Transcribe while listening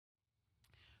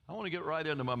I want to get right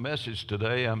into my message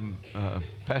today.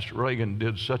 Pastor Reagan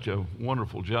did such a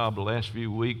wonderful job the last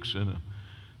few weeks in a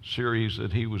series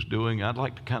that he was doing. I'd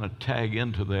like to kind of tag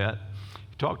into that.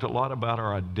 He talked a lot about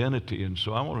our identity, and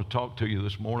so I want to talk to you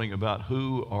this morning about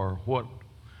who or what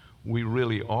we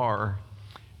really are.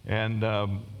 And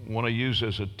want to use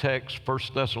as a text 1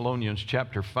 Thessalonians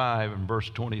chapter 5 and verse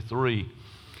 23.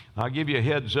 I'll give you a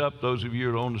heads up, those of you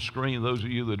that are on the screen, those of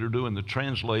you that are doing the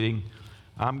translating.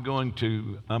 I'm going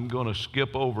to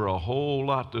skip over a whole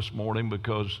lot this morning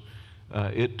because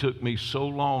it took me so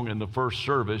long in the first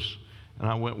service, and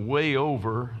I went way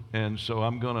over, and so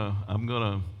I'm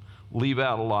gonna leave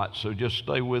out a lot. So just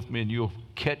stay with me, and you'll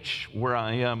catch where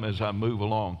I am as I move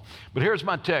along. But here's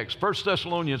my text: 1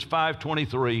 Thessalonians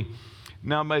 5:23.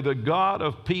 Now may the God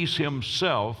of peace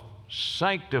Himself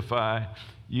sanctify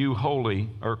you wholly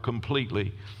or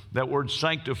completely. That word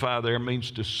sanctify there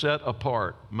means to set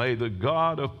apart. May the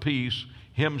God of peace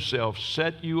Himself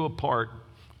set you apart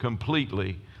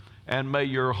completely, and may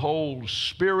your whole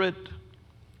spirit,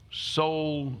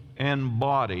 soul, and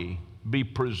body be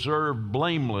preserved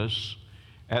blameless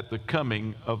at the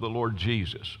coming of the Lord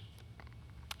Jesus.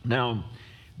 Now,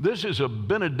 this is a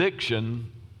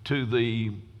benediction to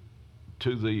the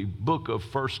book of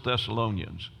 1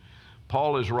 Thessalonians.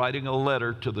 Paul is writing a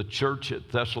letter to the church at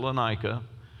Thessalonica.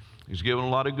 He's given a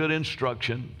lot of good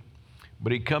instruction,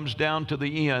 but he comes down to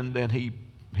the end and he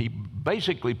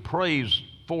basically prays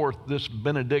forth this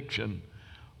benediction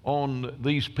on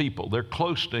these people. They're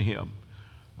close to him.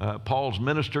 Paul's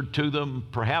ministered to them,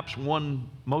 perhaps won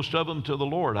most of them to the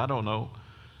Lord, I don't know.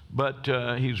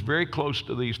 But he's very close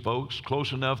to these folks,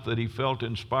 close enough that he felt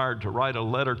inspired to write a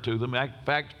letter to them, in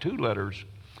fact, 2 letters.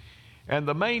 And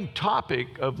the main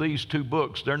topic of these 2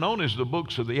 books, they're known as the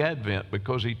books of the Advent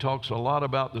because he talks a lot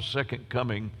about the second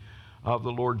coming of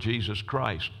the Lord Jesus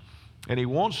Christ. And he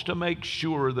wants to make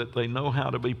sure that they know how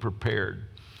to be prepared.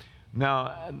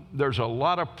 Now, there's a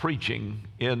lot of preaching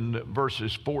in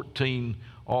verses 14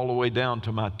 all the way down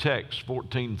to my text,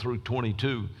 14 through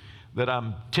 22, that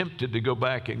I'm tempted to go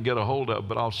back and get a hold of,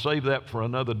 but I'll save that for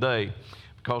another day,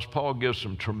 because Paul gives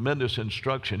some tremendous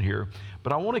instruction here.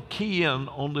 But I want to key in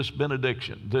on this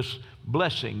benediction, this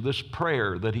blessing, this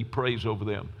prayer that he prays over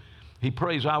them. He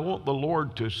prays, I want the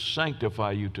Lord to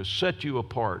sanctify you, to set you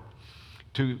apart,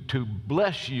 to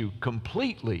bless you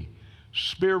completely,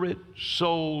 spirit,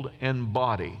 soul, and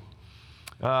body.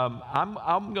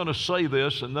 I'm going to say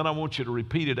this, and then I want you to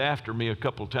repeat it after me a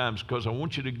couple times, because I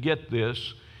want you to get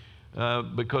this,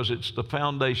 because it's the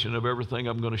foundation of everything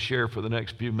I'm going to share for the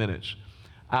next few minutes.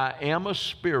 I am a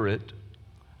spirit,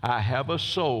 I have a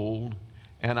soul,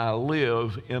 and I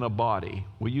live in a body.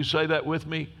 Will you say that with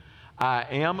me? I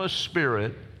am a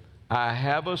spirit, I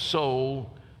have a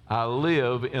soul, I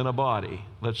live in a body.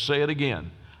 Let's say it again.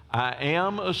 I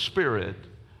am a spirit,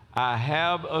 I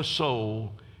have a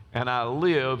soul, and I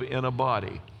live in a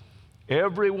body.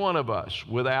 Every one of us,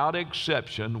 without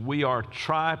exception, we are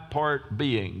tripart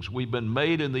beings. We've been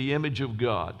made in the image of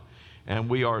God, and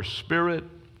we are spirit,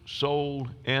 soul,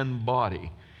 and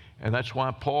body. And that's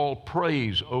why Paul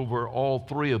prays over all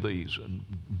 3 of these and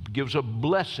gives a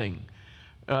blessing,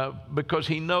 because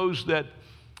he knows that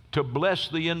to bless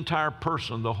the entire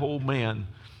person, the whole man,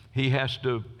 he has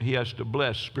to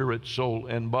bless spirit, soul,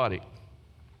 and body.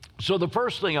 So the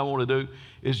first thing I want to do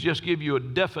is just give you a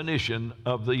definition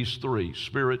of these 3,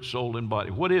 spirit, soul, and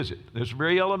body. What is it? It's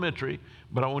very elementary,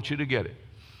 but I want you to get it.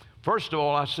 First of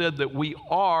all, I said that we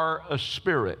are a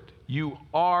spirit. You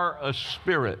are a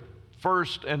spirit.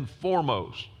 First and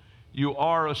foremost, you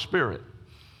are a spirit.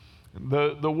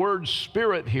 The word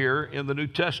spirit here in the New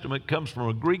Testament comes from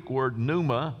a Greek word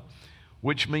pneuma,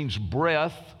 which means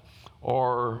breath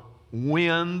or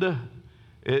wind.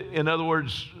 In other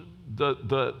words,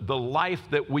 the life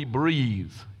that we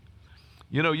breathe.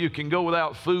 You know, you can go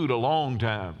without food a long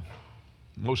time.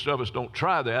 Most of us don't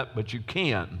try that, but you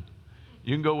can.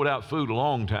 You can go without food a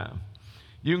long time.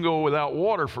 You can go without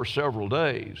water for several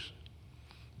days.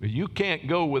 But you can't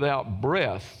go without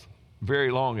breath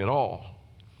very long at all.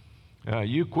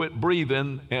 You quit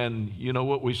breathing, and you know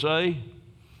what we say?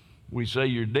 We say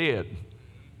you're dead.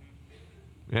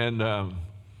 And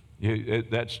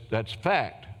that's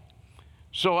fact.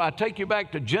 So I take you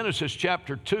back to Genesis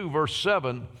chapter 2, verse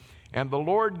 7. And the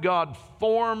Lord God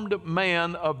formed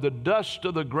man of the dust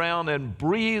of the ground and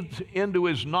breathed into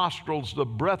his nostrils the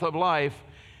breath of life,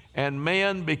 and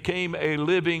man became a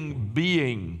living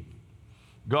being.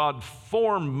 God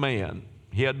formed man.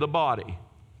 He had the body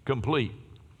complete.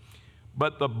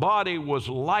 But the body was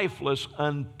lifeless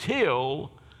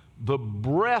until the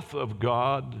breath of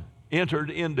God entered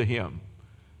into him.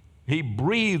 He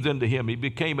breathed into him. He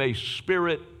became a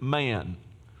spirit man.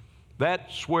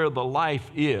 That's where the life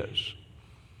is.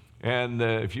 And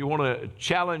if you want to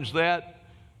challenge that,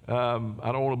 I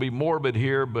don't want to be morbid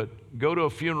here, but go to a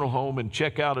funeral home and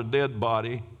check out a dead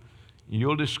body.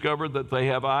 You'll discover that they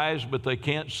have eyes, but they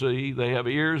can't see. They have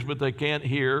ears, but they can't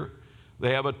hear.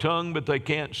 They have a tongue, but they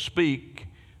can't speak.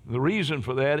 The reason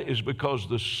for that is because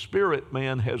the spirit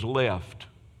man has left.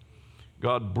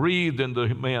 God breathed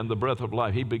into man the breath of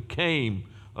life. He became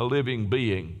a living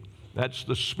being. That's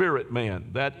the spirit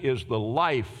man. That is the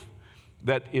life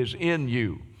that is in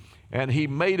you. And he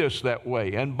made us that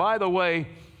way. And by the way,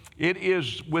 it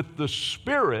is with the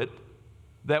Spirit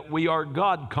that we are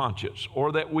God conscious,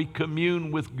 or that we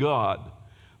commune with God.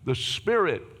 The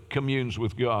Spirit communes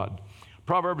with God.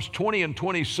 Proverbs 20 and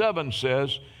 27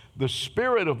 says, "The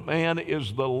spirit of man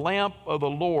is the lamp of the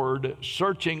Lord,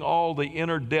 searching all the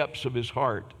inner depths of his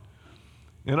heart."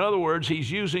 In other words,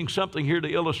 he's using something here to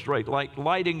illustrate, like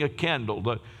lighting a candle.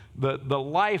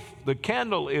 The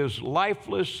candle is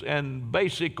lifeless and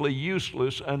basically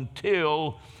useless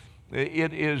until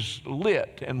it is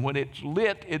lit. And when it's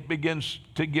lit, it begins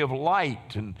to give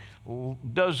light and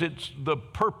does the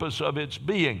purpose of its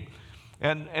being.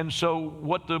 And so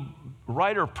what the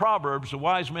writer of Proverbs, the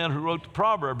wise man who wrote the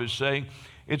proverb, is saying,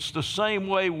 it's the same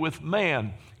way with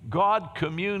man. God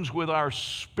communes with our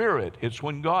spirit. It's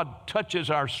when God touches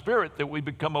our spirit that we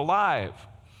become alive.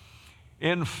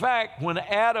 In fact, when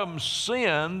Adam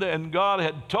sinned and God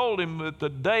had told him that the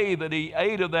day that he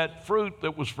ate of that fruit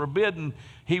that was forbidden,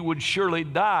 he would surely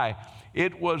die,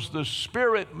 it was the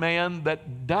spirit man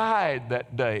that died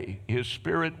that day. His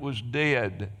spirit was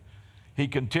dead. He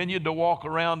continued to walk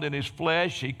around in his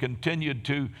flesh. He continued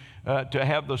to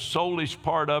have the soulish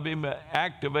part of him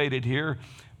activated here.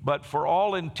 But for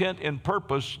all intent and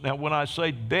purpose, now when I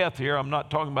say death here, I'm not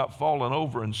talking about falling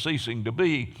over and ceasing to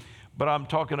be, but I'm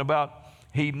talking about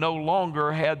he no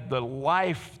longer had the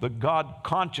life, the God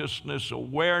consciousness,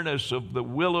 awareness of the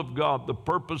will of God, the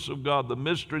purpose of God, the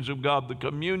mysteries of God, the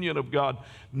communion of God.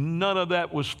 None of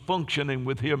that was functioning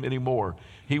with him anymore.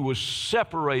 He was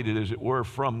separated, as it were,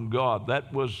 from God.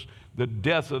 That was the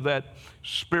death of that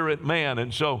spirit man.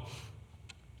 And so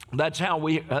that's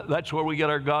where we get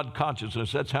our God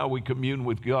consciousness. That's how we commune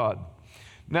with God.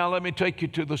 Now let me take you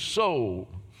to the soul.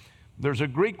 There's a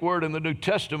Greek word in the New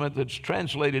Testament that's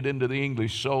translated into the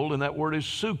English soul, and that word is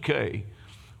psyche.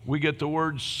 We get the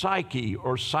word psyche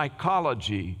or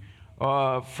psychology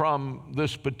from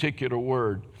this particular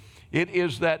word. It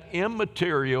is that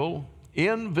immaterial,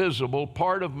 invisible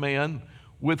part of man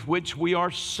with which we are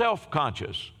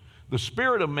self-conscious. The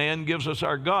spirit of man gives us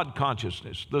our God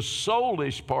consciousness. The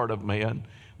soulish part of man,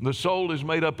 the soul is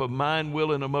made up of mind,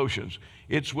 will, and emotions.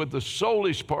 It's with the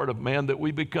soulish part of man that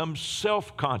we become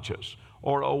self-conscious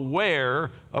or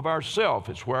aware of ourself.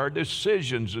 It's where our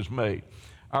decisions is made.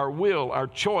 Our will, our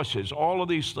choices, all of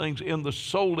these things in the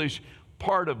soulish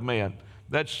part of man.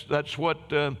 That's what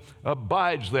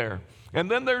abides there.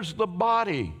 And then there's the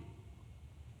body.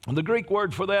 And the Greek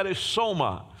word for that is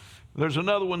soma. There's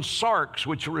another one, sarx,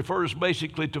 which refers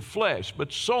basically to flesh,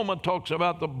 but soma talks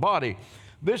about the body.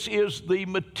 This is the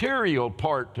material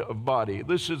part of body.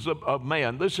 This is of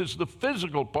man. This is the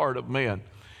physical part of man.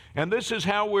 And this is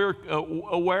how we're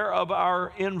aware of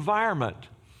our environment.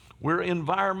 We're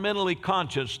environmentally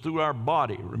conscious through our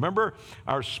body. Remember,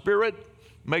 our spirit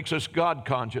makes us God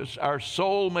conscious. Our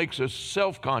soul makes us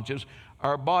self-conscious.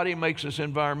 Our body makes us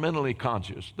environmentally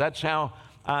conscious. That's how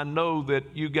I know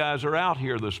that you guys are out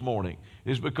here this morning,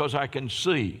 is because I can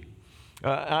see.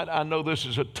 I know this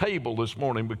is a table this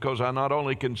morning because I not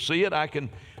only can see it, I can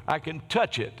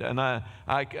touch it, and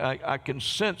I can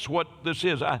sense what this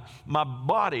is. My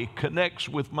body connects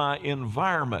with my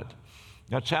environment.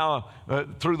 That's how,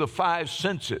 through the five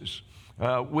senses,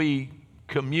 we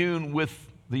commune with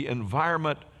the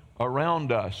environment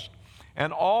around us.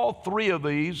 And all three of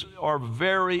these are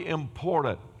very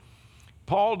important.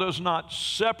 Paul does not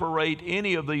separate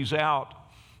any of these out.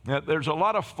 Now, there's a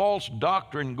lot of false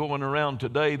doctrine going around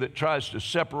today that tries to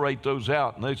separate those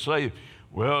out. And they say,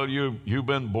 well, you've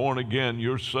been born again,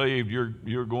 you're saved,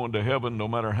 you're going to heaven no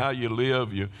matter how you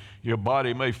live, your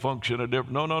body may function a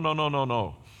different.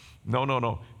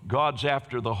 No. God's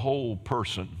after the whole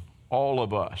person, all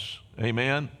of us.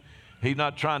 Amen? He's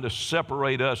not trying to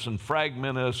separate us and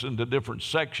fragment us into different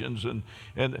sections.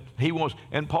 And he wants,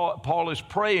 and Paul is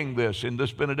praying this in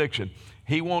this benediction.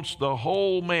 He wants the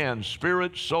whole man,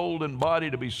 spirit, soul, and body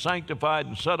to be sanctified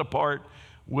and set apart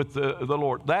with the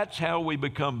Lord. That's how we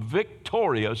become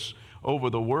victorious over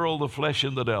the world, the flesh,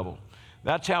 and the devil.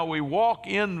 That's how we walk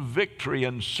in victory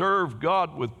and serve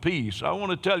God with peace. I want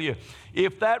to tell you,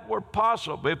 if that were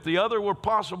possible, if the other were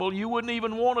possible, you wouldn't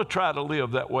even want to try to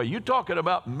live that way. You're talking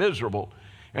about miserable.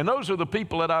 And those are the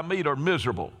people that I meet are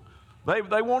miserable.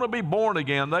 They want to be born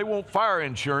again. They want fire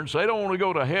insurance. They don't want to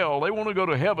go to hell. They want to go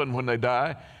to heaven when they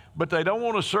die. But they don't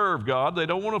want to serve God. They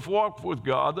don't want to walk with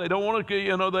God. They don't want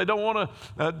to, they don't want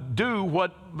to do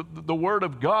what the Word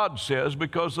of God says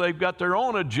because they've got their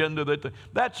own agenda.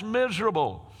 That's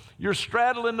miserable. You're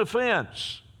straddling the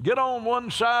fence. Get on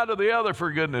one side or the other, for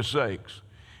goodness sakes.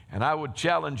 And I would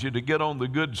challenge you to get on the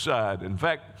good side. In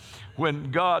fact,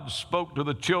 when God spoke to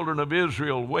the children of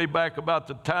Israel way back about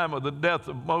the time of the death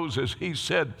of Moses, He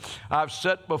said, I've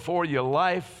set before you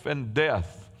life and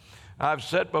death. I've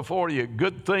set before you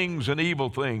good things and evil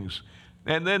things.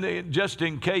 And then just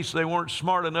in case they weren't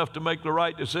smart enough to make the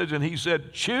right decision, He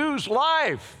said, choose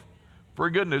life, for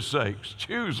goodness sakes,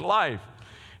 choose life.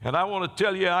 And I want to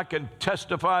tell you, I can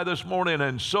testify this morning,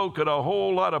 and so could a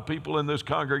whole lot of people in this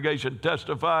congregation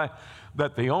testify,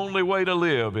 that the only way to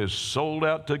live is sold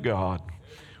out to God.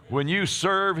 When you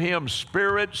serve Him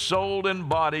spirit, soul, and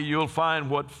body, you'll find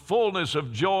what fullness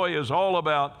of joy is all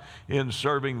about in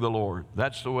serving the Lord.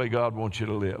 That's the way God wants you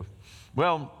to live.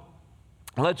 Well,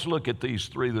 let's look at these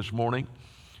three this morning.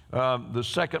 The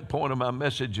second point of my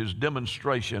message is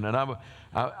demonstration. And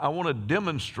I want to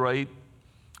demonstrate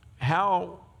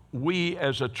how we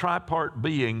as a tripart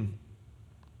being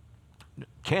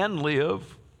can live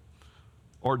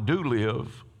or do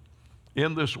live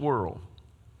in this world.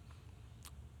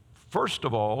 First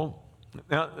of all,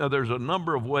 now there's a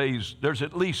number of ways, there's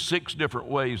at least 6 different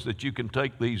ways that you can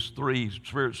take these three,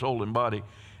 spirit, soul, and body,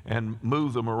 and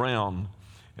move them around.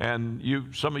 And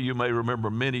some of you may remember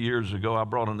many years ago, I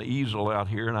brought an easel out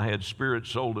here, and I had spirit,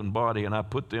 soul, and body, and I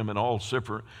put them in all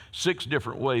 6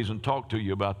 different ways and talked to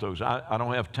you about those. I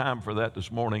don't have time for that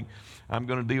this morning. I'm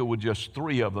going to deal with just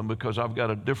 3 of them because I've got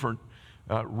a different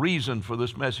reason for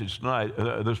this message tonight,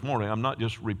 this morning. I'm not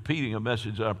just repeating a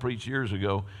message that I preached years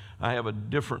ago. I have a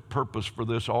different purpose for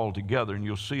this altogether, and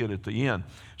you'll see it at the end.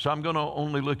 So I'm going to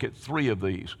only look at 3 of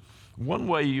these. One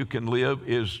way you can live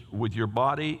is with your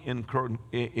body in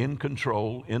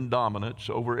control, in dominance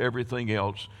over everything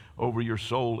else, over your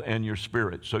soul and your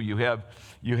spirit. So you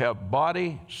have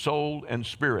body, soul, and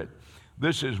spirit.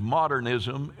 This is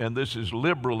modernism, and this is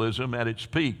liberalism at its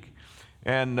peak.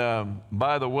 And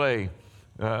by the way,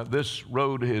 this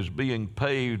road is being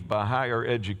paved by higher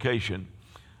education.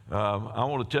 I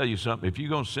want to tell you something. If you're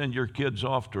going to send your kids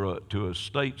off to a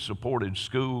state-supported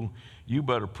school, you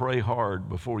better pray hard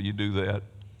before you do that.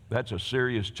 That's a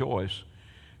serious choice.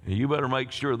 And you better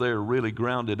make sure they're really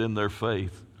grounded in their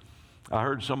faith. I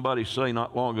heard somebody say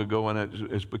not long ago, and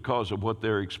it's because of what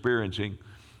they're experiencing.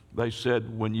 They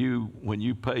said, when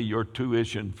you pay your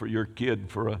tuition for your kid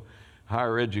for a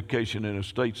higher education in a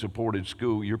state-supported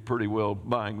school, you're pretty well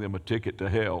buying them a ticket to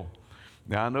hell.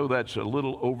 Now, I know that's a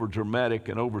little over-dramatic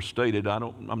and overstated.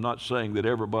 I'm not saying that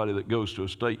everybody that goes to a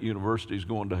state university is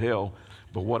going to hell,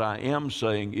 but what I am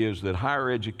saying is that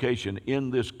higher education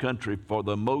in this country, for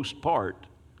the most part,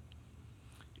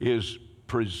 is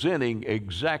presenting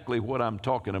exactly what I'm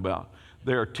talking about.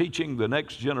 They're teaching the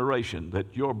next generation that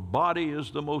your body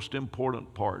is the most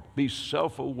important part. Be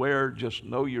self-aware, just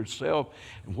know yourself,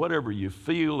 and whatever you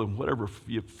feel and whatever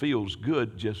feels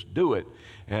good, just do it.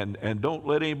 And don't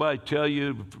let anybody tell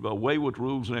you away with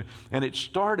rules. And it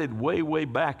started way, way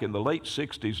back in the late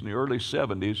 60s and the early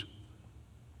 70s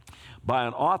by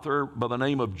an author by the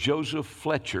name of Joseph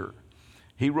Fletcher.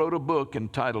 He wrote a book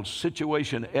entitled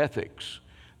Situation Ethics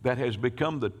that has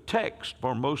become the text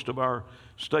for most of our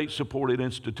state-supported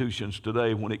institutions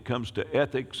today when it comes to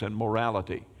ethics and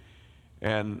morality.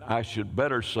 And I should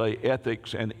better say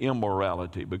ethics and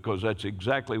immorality, because that's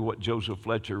exactly what Joseph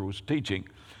Fletcher was teaching.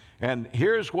 And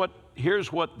this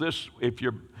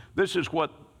is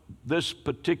what this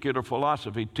particular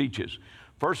philosophy teaches.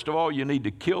 First of all, you need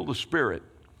to kill the spirit.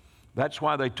 That's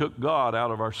why they took God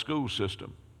out of our school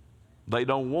system. They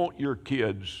don't want your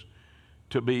kids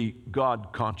to be God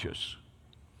conscious.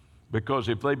 Because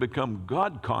if they become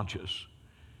God conscious,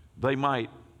 they might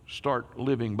start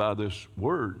living by this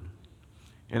word.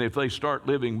 And if they start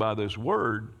living by this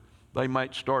word, they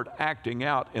might start acting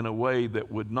out in a way that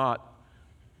would not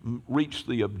reach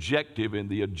the objective and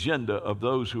the agenda of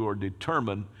those who are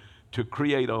determined to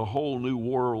create a whole new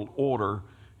world order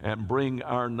and bring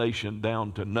our nation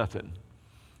down to nothing.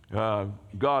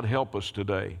 God help us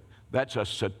today. That's a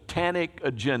satanic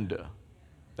agenda.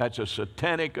 That's a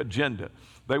satanic agenda.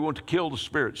 They want to kill the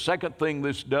spirit. Second thing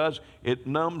this does, it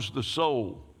numbs the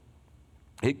soul.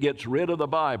 It gets rid of the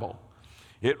Bible.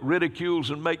 It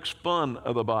ridicules and makes fun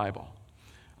of the Bible.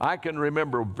 I can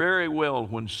remember very well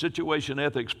when situation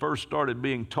ethics first started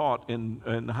being taught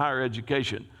in higher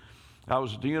education. I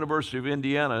was at the University of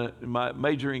Indiana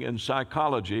majoring in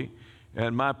psychology,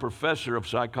 and my professor of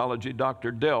psychology,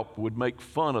 Dr. Delp, would make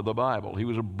fun of the Bible. He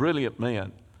was a brilliant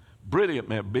man. Brilliant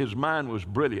man. His mind was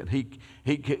brilliant. He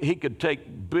could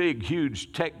take big,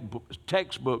 huge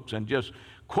textbooks and just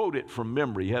quote it from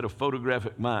memory. He had a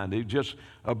photographic mind. He was just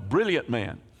a brilliant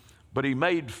man. But he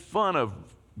made fun of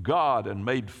God and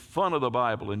made fun of the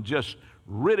Bible and just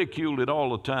ridiculed it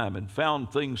all the time and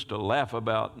found things to laugh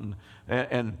about.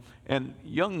 And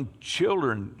young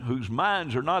children whose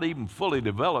minds are not even fully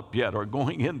developed yet are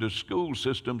going into school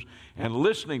systems and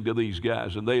listening to these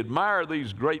guys, and they admire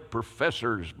these great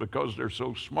professors because they're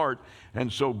so smart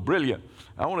and so brilliant.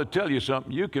 I want to tell you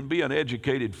something. You can be an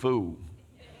educated fool,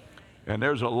 and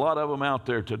there's a lot of them out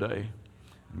there today.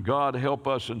 God help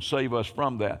us and save us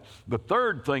from that. The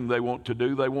third thing they want to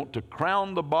do, they want to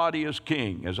crown the body as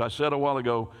king. As I said a while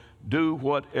ago, do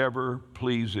whatever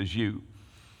pleases you.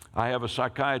 I have a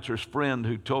psychiatrist friend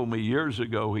who told me years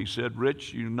ago, he said,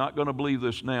 Rich, you're not going to believe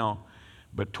this now,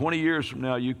 but 20 years from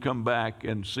now you come back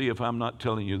and see if I'm not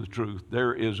telling you the truth.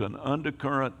 There is an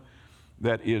undercurrent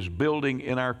that is building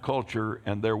in our culture,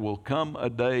 and there will come a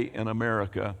day in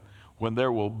America when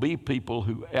there will be people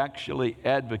who actually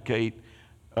advocate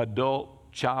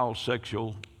adult-child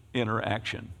sexual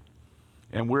interaction.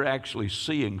 And we're actually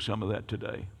seeing some of that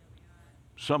today.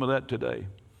 Some of that today.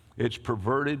 It's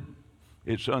perverted,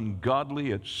 it's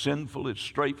ungodly, it's sinful, it's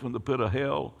straight from the pit of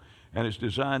hell, and it's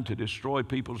designed to destroy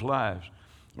people's lives.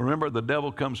 Remember, the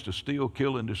devil comes to steal,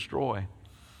 kill, and destroy.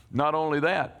 Not only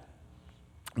that,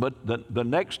 but the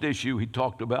next issue he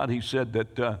talked about, he said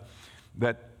that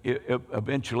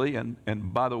eventually,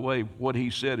 and by the way, what he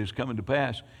said is coming to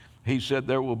pass, he said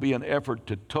there will be an effort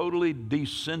to totally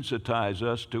desensitize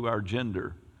us to our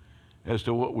gender as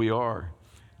to what we are.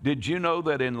 Did you know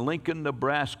that in Lincoln,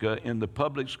 Nebraska, in the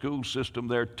public school system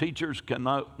there, teachers can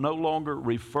no longer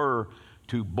refer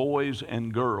to boys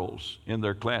and girls in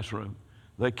their classroom?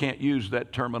 They can't use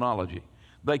that terminology.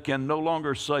 They can no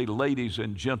longer say ladies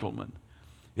and gentlemen.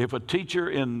 If a teacher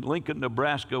in Lincoln,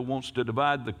 Nebraska wants to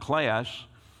divide the class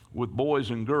with boys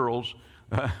and girls,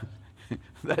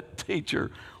 that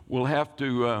teacher will have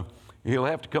to, he'll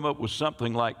have to come up with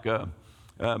something like,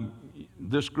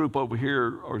 this group over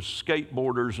here are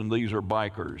skateboarders and these are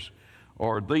bikers.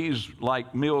 Or these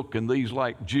like milk and these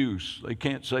like juice. They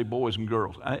can't say boys and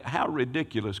girls. How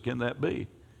ridiculous can that be?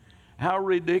 How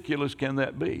ridiculous can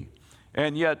that be?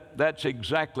 And yet that's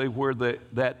exactly where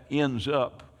that ends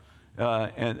up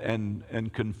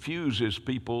and confuses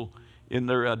people in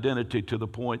their identity to the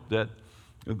point that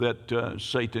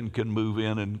Satan can move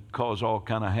in and cause all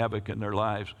kind of havoc in their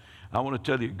lives. I want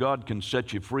to tell you, God can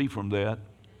set you free from that.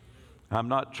 I'm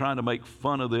not trying to make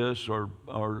fun of this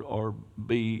or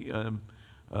be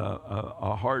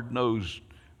a hard-nosed,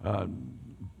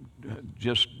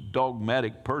 just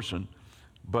dogmatic person,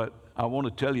 but I want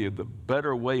to tell you the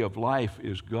better way of life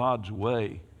is God's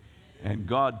way. And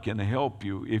God can help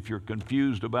you. If you're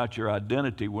confused about your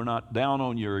identity, we're not down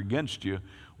on you or against you.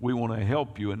 We want to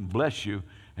help you and bless you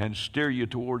and steer you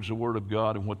towards the Word of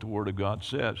God and what the Word of God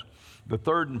says. The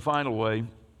third and final way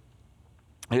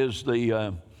is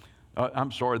the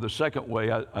second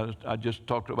way. I just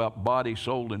talked about body,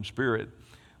 soul, and spirit.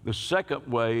 The second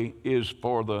way is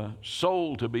for the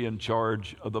soul to be in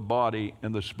charge of the body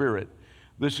and the spirit.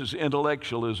 This is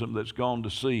intellectualism that's gone to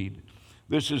seed.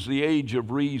 This is the age of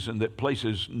reason that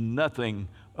places nothing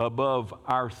above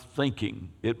our thinking.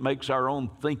 It makes our own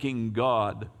thinking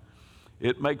God.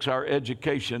 It makes our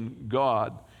education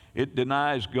God. It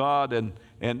denies God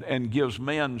and gives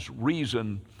man's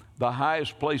reason the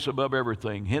highest place above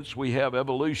everything. Hence we have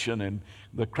evolution and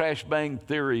the crash bang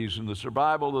theories and the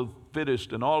survival of the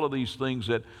fittest and all of these things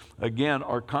that, again,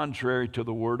 are contrary to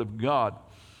the Word of God.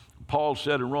 Paul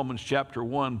said in Romans chapter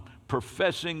 1,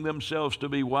 professing themselves to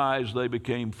be wise, they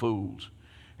became fools.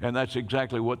 And that's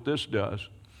exactly what this does.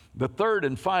 The third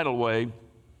and final way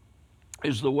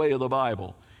is the way of the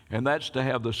Bible, and that's to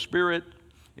have the Spirit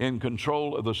in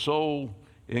control of the soul,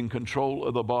 in control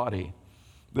of the body.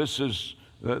 This is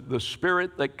the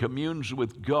Spirit that communes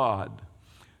with God,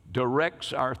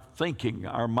 directs our thinking,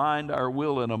 our mind, our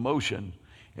will, and emotion,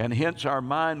 and hence our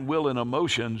mind, will, and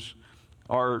emotions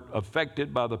are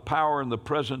affected by the power and the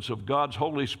presence of God's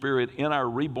Holy Spirit in our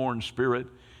reborn spirit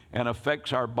and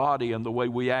affects our body and the way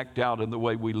we act out and the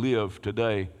way we live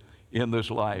today in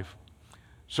this life.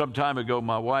 Some time ago,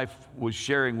 my wife was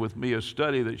sharing with me a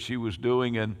study that she was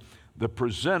doing, and the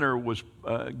presenter was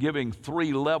giving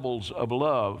 3 levels of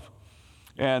love.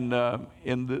 And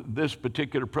in this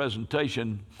particular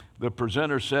presentation, the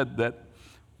presenter said that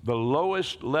the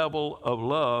lowest level of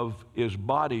love is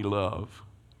body love.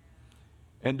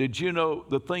 And did you know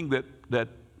the thing that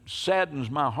saddens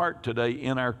my heart today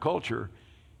in our culture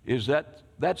is that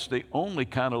that's the only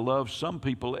kind of love some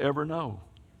people ever know.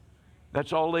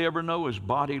 That's all they ever know is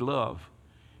body love.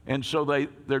 And so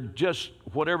they're just,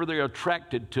 whatever they're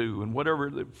attracted to and whatever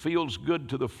that feels good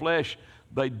to the flesh,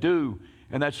 they do.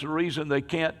 And that's the reason they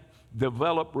can't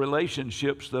develop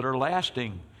relationships that are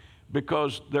lasting,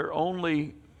 because they're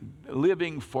only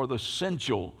living for the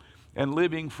sensual and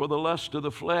living for the lust of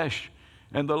the flesh.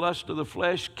 And the lust of the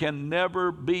flesh can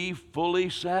never be fully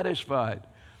satisfied.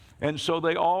 And so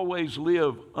they always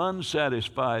live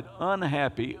unsatisfied,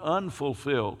 unhappy,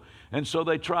 unfulfilled. And so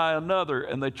they try another,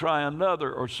 and they try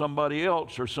another, or somebody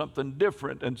else, or something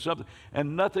different,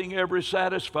 and nothing ever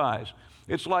satisfies.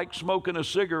 It's like smoking a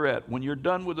cigarette. When you're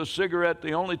done with a cigarette,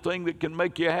 the only thing that can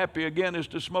make you happy again is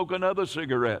to smoke another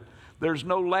cigarette. There's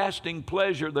no lasting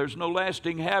pleasure. There's no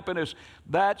lasting happiness.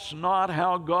 That's not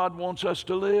how God wants us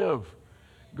to live.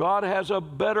 God has a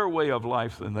better way of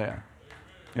life than that.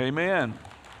 Amen.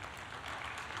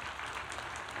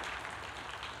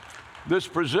 This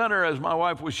presenter, as my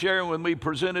wife was sharing with me,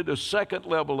 presented a second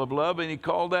level of love, and he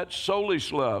called that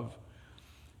soulish love.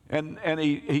 And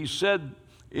he said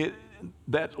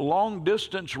that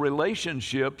long-distance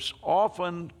relationships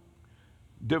often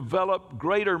develop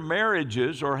greater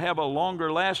marriages or have a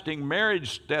longer-lasting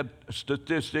marriage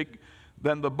statistic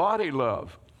than the body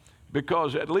love.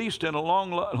 Because at least in a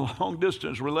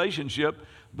long-distance relationship,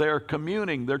 they're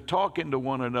communing, they're talking to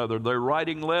one another, they're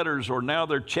writing letters, or now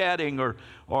they're chatting or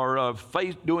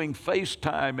doing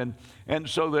FaceTime. And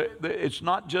so it's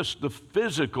not just the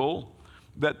physical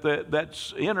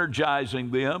that's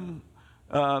energizing them.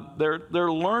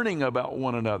 They're learning about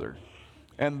one another.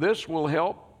 And this will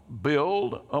help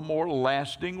build a more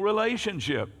lasting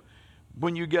relationship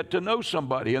when you get to know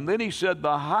somebody. And then he said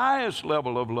the highest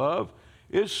level of love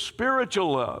is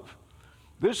spiritual love.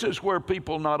 This is where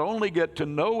people not only get to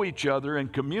know each other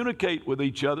and communicate with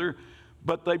each other,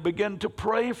 but they begin to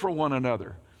pray for one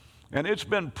another. And it's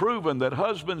been proven that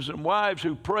husbands and wives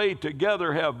who pray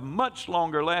together have much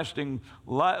longer lasting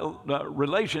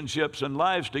relationships and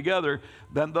lives together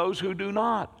than those who do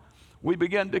not. We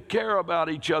begin to care about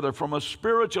each other from a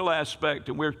spiritual aspect,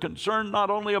 and we're concerned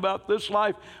not only about this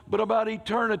life, but about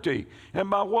eternity, and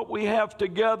about what we have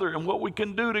together and what we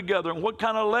can do together and what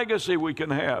kind of legacy we can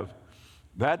have.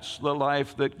 That's the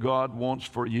life that God wants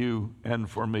for you and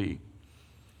for me.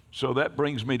 So that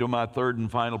brings me to my third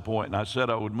and final point. And I said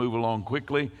I would move along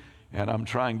quickly, and I'm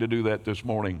trying to do that this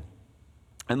morning.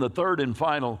 And the third and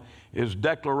final is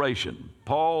declaration.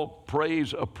 Paul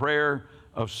prays a prayer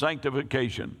of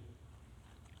sanctification.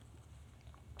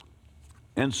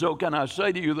 And so can I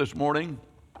say to you this morning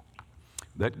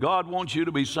that God wants you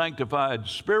to be sanctified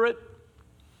spirit,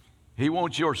 He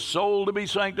wants your soul to be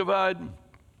sanctified,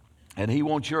 and He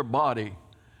wants your body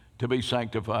to be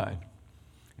sanctified.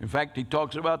 In fact, He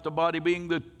talks about the body being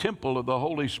the temple of the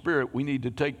Holy Spirit. We need to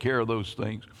take care of those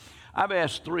things. I've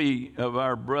asked three of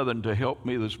our brethren to help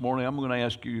me this morning. I'm going to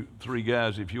ask you three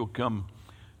guys if you'll come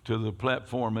to the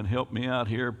platform and help me out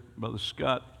here. Brother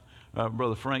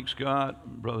Frank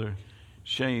Scott, Brother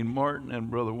Shane Martin,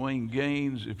 and Brother Wayne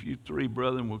Gaines. If you three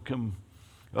brethren will come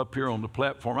up here on the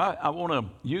platform. I want to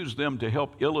use them to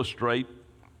help illustrate.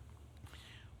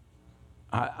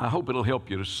 I hope it'll help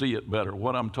you to see it better,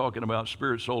 what I'm talking about,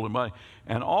 spirit, soul, and body.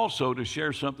 And also to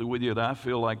share something with you that I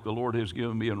feel like the Lord has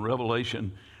given me in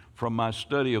revelation from my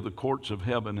study of the courts of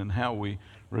heaven and how we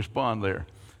respond there.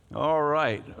 All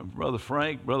right, Brother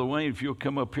Frank, Brother Wayne, if you'll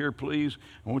come up here, please.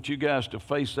 I want you guys to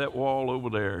face that wall over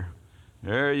there.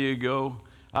 There you go.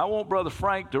 I want Brother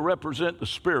Frank to represent the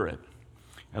spirit.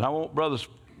 And I want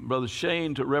Brother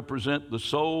Shane to represent the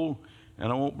soul.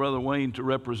 And I want Brother Wayne to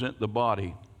represent the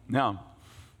body. Now,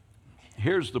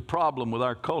 here's the problem with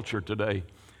our culture today.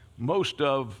 Most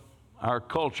of our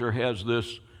culture has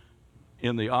this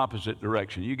in the opposite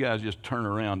direction. You guys just turn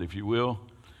around, if you will.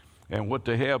 And what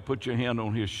they have, put your hand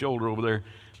on his shoulder over there.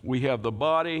 We have the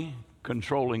body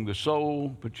controlling the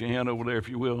soul. Put your hand over there, if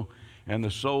you will. And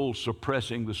the soul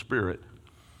suppressing the spirit.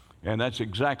 And that's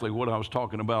exactly what I was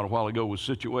talking about a while ago with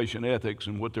situation ethics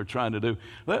and what they're trying to do.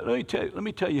 Let me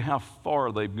tell you how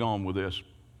far they've gone with this.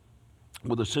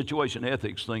 With the situation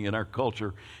ethics thing in our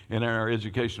culture and in our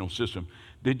educational system.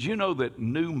 Did you know that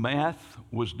new math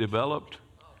was developed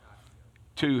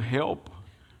to help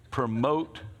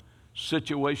promote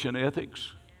situation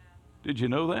ethics? Did you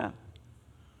know that?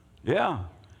 Yeah.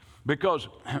 Because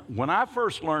when I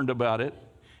first learned about it,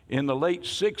 in the late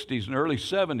 60s and early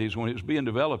 70s when it was being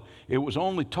developed, it was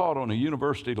only taught on a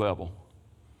university level.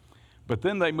 But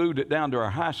then they moved it down to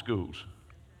our high schools.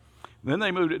 Then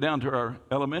they moved it down to our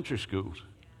elementary schools.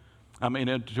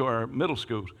 To our middle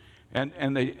schools.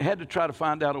 And they had to try to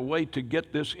find out a way to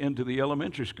get this into the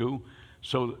elementary school.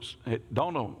 So,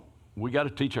 we got to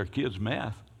teach our kids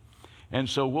math. And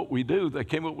so what we do, they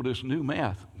came up with this new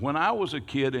math. When I was a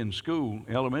kid in school,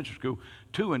 elementary school,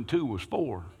 2 and 2 was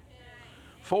 4.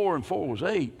 4 and 4 was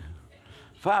 8.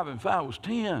 5 and 5 was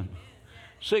 10.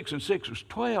 6 and 6 was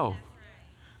 12.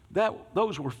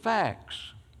 Those were facts.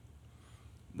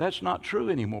 That's not true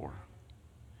anymore.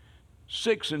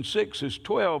 6 and 6 is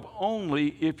 12 only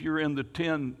if you're in the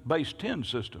base 10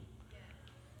 system.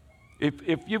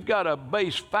 If you've got a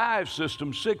base 5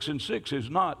 system, 6 and 6 is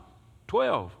not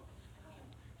 12.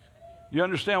 You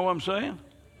understand what I'm saying?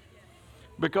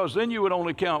 Because then you would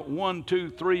only count 1,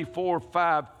 2, 3, 4,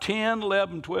 5, 10,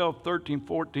 11, 12, 13,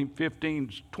 14,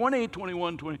 15, 20,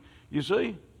 21, 20. You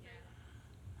see?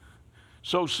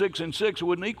 So 6 and 6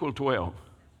 wouldn't equal 12.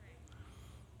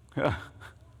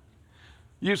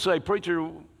 You say, preacher,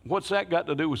 what's that got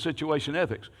to do with situation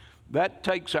ethics? That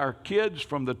takes our kids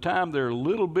from the time they're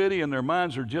little bitty and their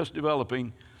minds are just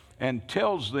developing and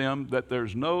tells them that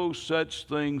there's no such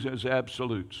things as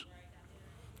absolutes.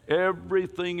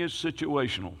 Everything is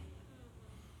situational.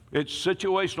 It's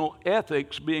situational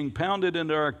ethics being pounded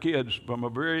into our kids from a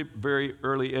very, very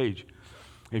early age.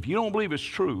 If you don't believe it's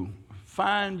true,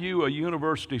 find you a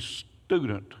university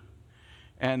student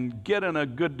and get in a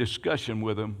good discussion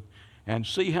with them and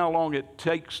see how long it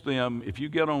takes them, if you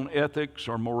get on ethics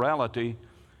or morality,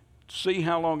 see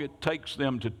how long it takes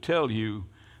them to tell you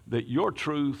that your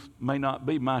truth may not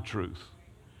be my truth.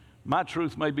 My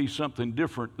truth may be something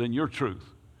different than your truth.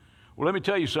 Well, let me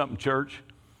tell you something, church.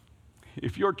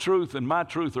 If your truth and my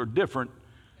truth are different,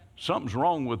 something's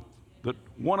wrong with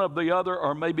one of the other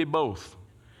or maybe both.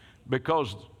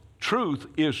 Because truth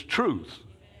is truth.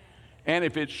 And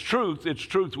if it's truth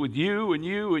with you and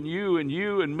you and you and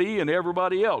you and me and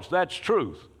everybody else. That's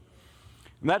truth.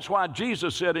 And that's why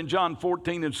Jesus said in John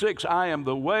 14:6, I am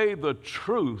the way, the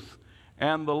truth,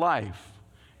 and the life.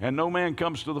 And no man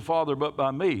comes to the Father but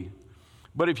by me.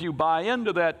 But if you buy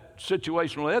into that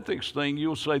situational ethics thing,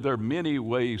 you'll say there are many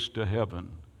ways to heaven.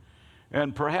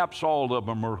 And perhaps all of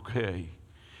them are okay.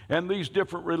 And these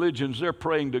different religions, they're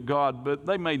praying to God, but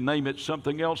they may name it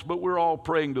something else, but we're all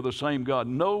praying to the same God.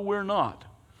 No, we're not.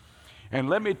 And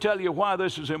let me tell you why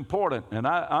this is important. And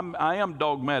I am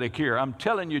dogmatic here. I'm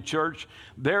telling you, church,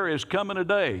 there is coming a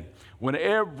day when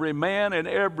every man and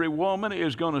every woman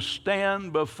is going to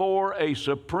stand before a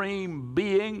supreme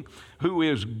being who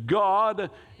is God,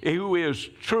 who is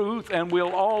truth, and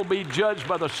we'll all be judged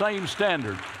by the same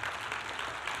standard.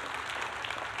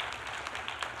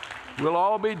 We'll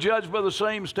all be judged by the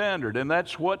same standard, and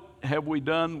that's what have we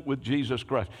done with Jesus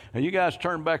Christ. Now, you guys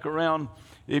turn back around,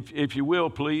 if you will,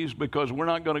 please, because we're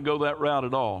not going to go that route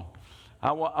at all.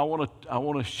 I want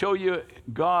to show you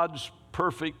God's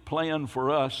perfect plan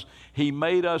for us. He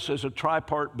made us as a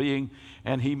tripart being,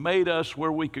 and He made us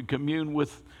where we could commune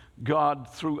with God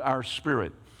through our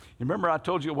spirit. Remember I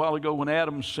told you a while ago when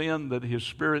Adam sinned that his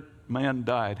spirit man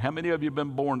died. How many of you have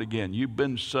been born again? You've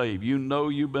been saved. You know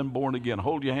you've been born again.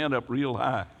 Hold your hand up real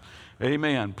high.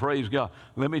 Amen. Praise God.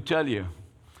 Let me tell you,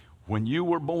 when you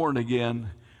were born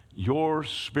again, your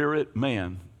spirit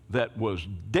man that was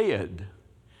dead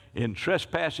in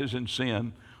trespasses and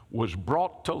sin was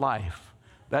brought to life.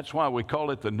 That's why we call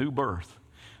it the new birth.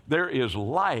 There is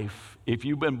life, if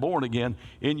you've been born again,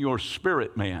 in your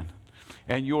spirit man.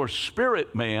 And your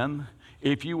spirit man,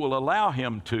 if you will allow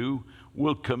him to,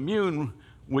 will commune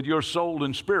with your soul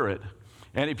and spirit.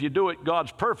 And if you do it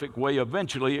God's perfect way,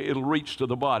 eventually it'll reach to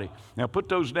the body. Now put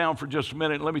those down for just a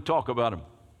minute and let me talk about them.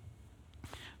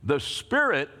 The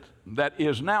spirit that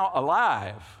is now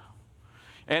alive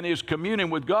and is communing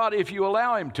with God if you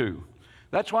allow him to.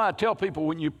 That's why I tell people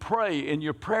when you pray in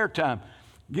your prayer time,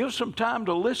 give some time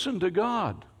to listen to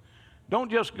God.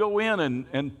 Don't just go in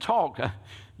and talk.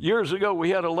 Years ago,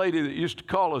 we had a lady that used to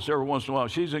call us every once in a while.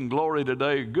 She's in glory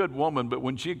today, a good woman, but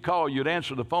when she'd call, you'd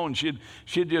answer the phone, she'd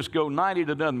just go 90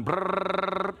 to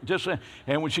done,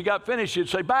 and when she got finished, she'd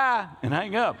say, bye, and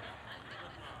hang up.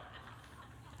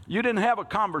 You didn't have a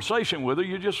conversation with her,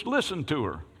 you just listened to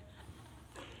her.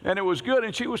 And it was good,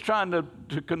 and she was trying to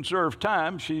conserve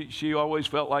time. She always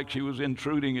felt like she was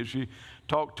intruding if she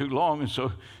talked too long, and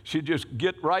so she'd just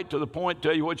get right to the point,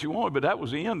 tell you what you wanted, but that was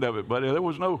the end of it, but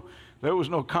there was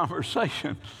no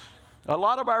conversation. A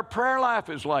lot of our prayer life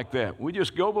is like that. We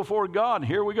just go before God, and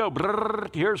here we go.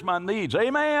 Here's my needs.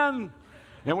 Amen.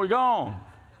 And we're gone.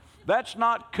 That's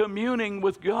not communing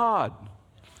with God.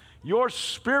 Your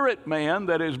spirit man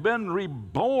that has been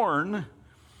reborn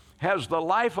has the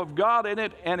life of God in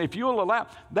it, and if you'll allow,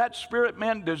 that spirit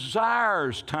man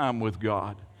desires time with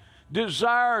God,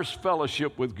 desires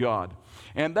fellowship with God.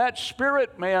 And that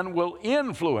spirit man will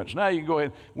influence. Now you can go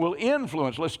ahead. Will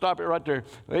influence. Let's stop it right there.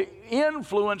 They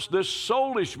influence this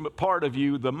soulish part of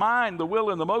you, the mind, the will,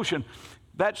 and the motion.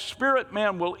 That spirit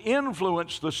man will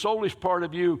influence the soulish part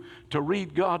of you to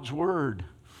read God's Word,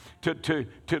 to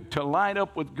line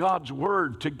up with God's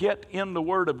Word, to get in the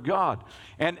Word of God.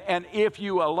 And if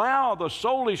you allow the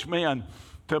soulish man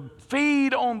to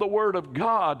feed on the Word of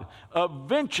God,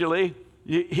 eventually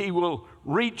he will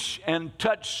reach and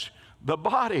touch the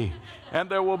body, and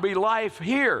there will be life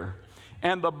here.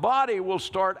 And the body will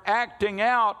start acting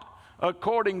out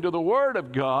according to the Word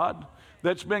of God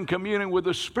that's been communing with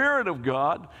the Spirit of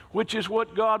God, which is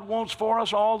what God wants for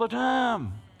us all the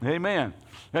time. Amen.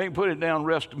 I can put it down,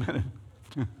 rest a minute.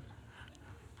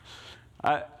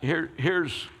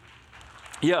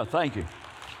 Thank you.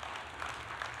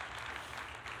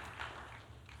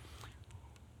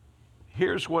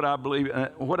 Here's what I believe,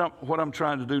 what I'm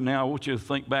trying to do now. I want you to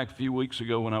think back a few weeks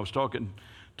ago when I was talking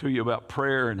to you about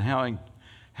prayer and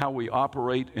how we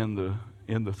operate in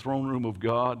the throne room of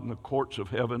God, in the courts of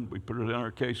heaven. We put it in our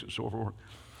case and so forth.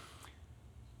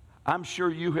 I'm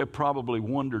sure you have probably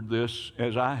wondered this,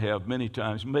 as I have many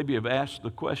times, maybe have asked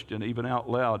the question even out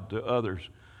loud to others.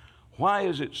 Why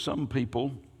is it some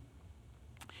people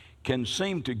can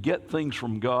seem to get things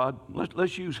from God?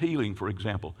 Let's use healing, for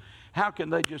example. How can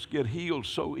they just get healed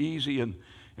so easy, and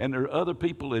there are other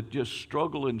people that just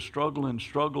struggle and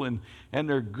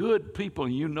they're good people,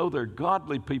 and you know they're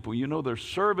godly people, you know they're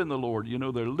serving the Lord, you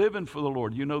know they're living for the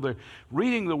Lord, you know they're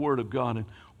reading the Word of God. And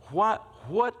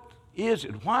what is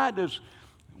it? Why does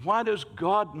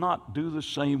God not do the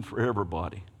same for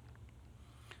everybody?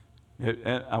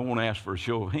 I won't ask for a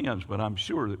show of hands, but I'm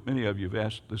sure that many of you have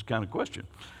asked this kind of question.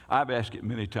 I've asked it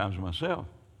many times myself.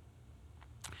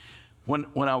 When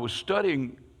I was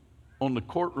studying on the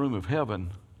courtroom of heaven,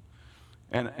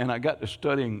 and I got to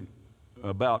studying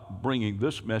about bringing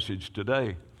this message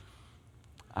today,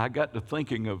 I got to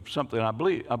thinking of something. I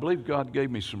believe God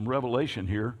gave me some revelation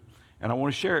here, and I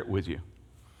want to share it with you.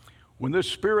 When this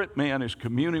spirit man is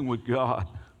communing with God,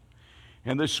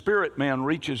 and this spirit man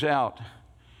reaches out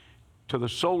to the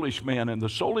soulish man, and the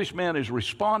soulish man is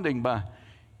responding by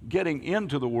getting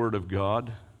into the Word of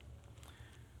God,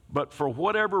 but for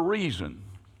whatever reason,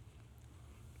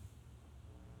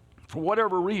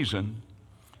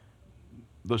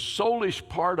 the soulish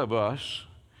part of us,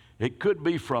 it could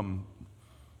be from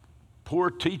poor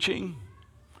teaching,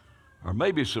 or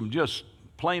maybe some just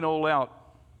plain old out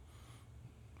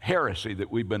heresy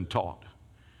that we've been taught,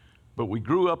 but we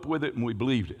grew up with it and we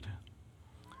believed it.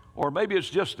 Or maybe it's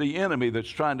just the enemy that's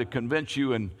trying to convince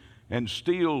you and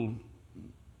steal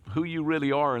who you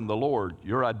really are in the Lord,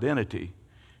 your identity,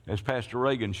 as Pastor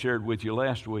Reagan shared with you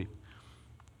last week.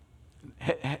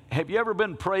 Have you ever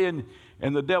been praying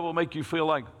and the devil make you feel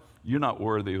like you're not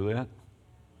worthy of that?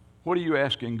 What are you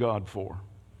asking God for?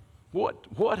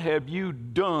 What have you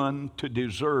done to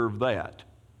deserve that?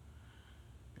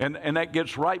 And that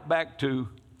gets right back to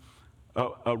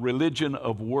a religion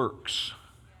of works.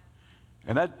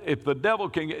 And that, if the devil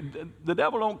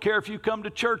don't care if you come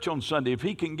to church on Sunday. If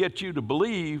he can get you to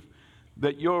believe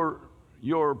that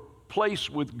your place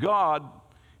with God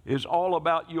is all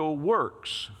about your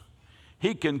works,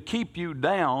 he can keep you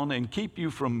down and keep you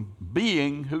from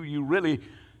being who you really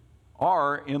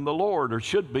are in the Lord, or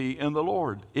should be in the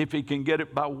Lord, if he can get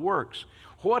it by works.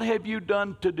 What have you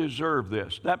done to deserve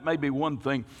this? That may be one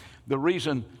thing. The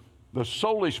reason the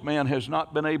soulish man has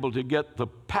not been able to get the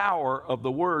power of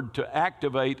the Word to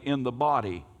activate in the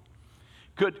body.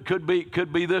 Could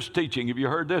be this teaching. Have you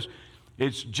heard this?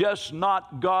 It's just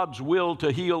not God's will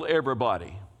to heal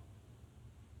everybody.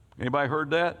 Anybody heard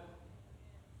that?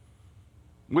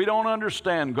 We don't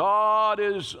understand. God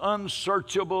is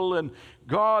unsearchable and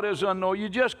God is unknown. You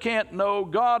just can't know.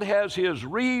 God has His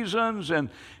reasons, and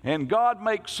God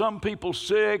makes some people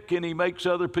sick and He makes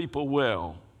other people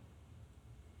well.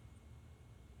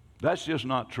 That's just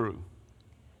not true.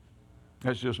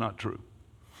 That's just not true.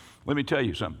 Let me tell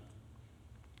you something.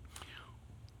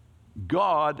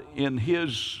 God, in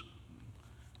His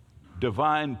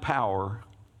divine power,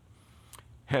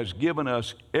 has given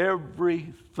us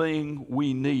everything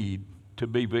we need to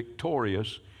be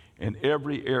victorious in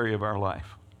every area of our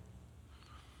life.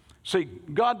 See,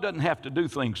 God doesn't have to do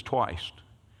things twice.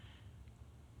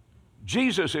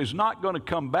 Jesus is not going to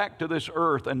come back to this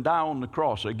earth and die on the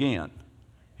cross again.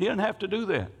 He didn't have to do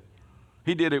that.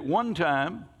 He did it one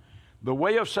time. The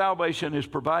way of salvation is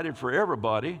provided for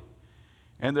everybody,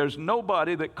 and there's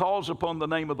nobody that calls upon the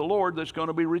name of the Lord that's going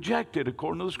to be rejected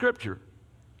according to the Scripture.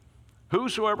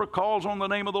 Whosoever calls on the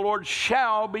name of the Lord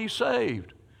shall be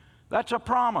saved. That's a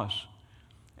promise.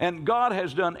 And God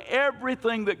has done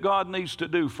everything that God needs to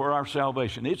do for our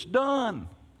salvation. It's done.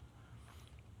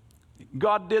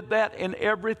 God did that in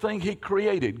everything He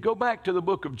created. Go back to the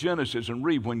book of Genesis and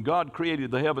read when God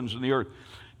created the heavens and the earth.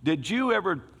 Did you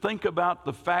ever think about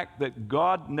the fact that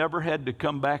God never had to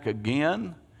come back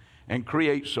again and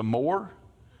create some more?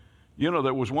 You know,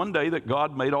 there was one day that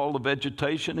God made all the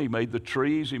vegetation. He made the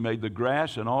trees. He made the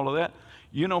grass and all of that.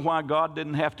 You know why God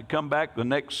didn't have to come back the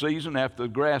next season after the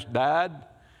grass died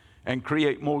and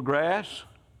create more grass?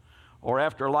 Or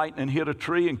after lightning hit a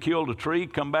tree and killed a tree,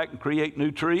 come back and create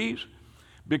new trees?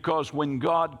 Because when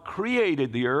God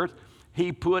created the earth,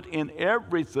 He put in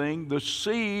everything the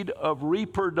seed of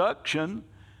reproduction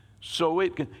so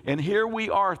it can. And here we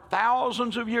are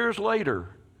thousands of years later.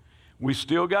 We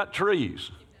still got trees.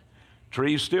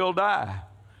 Trees still die.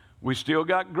 We still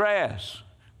got grass.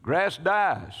 Grass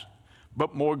dies,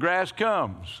 but more grass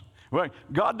comes. Well,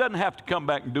 God doesn't have to come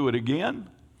back and do it again.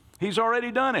 He's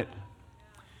already done it.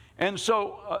 And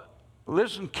so,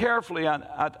 listen carefully.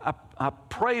 I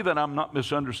pray that I'm not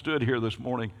misunderstood here this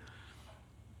morning.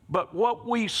 But what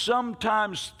we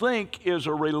sometimes think is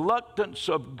a reluctance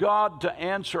of God to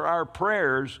answer our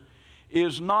prayers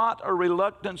is not a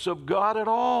reluctance of God at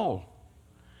all.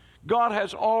 God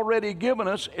has already given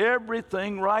us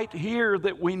everything right here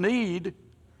that we need,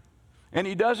 and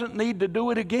He doesn't need to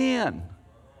do it again.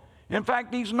 In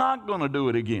fact, He's not going to do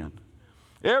it again.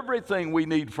 Everything we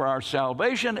need for our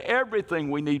salvation, everything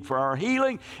we need for our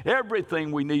healing,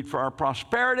 everything we need for our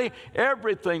prosperity,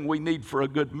 everything we need for a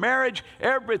good marriage,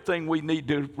 everything we need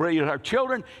to raise our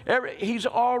children, He's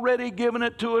already given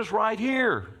it to us right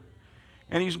here.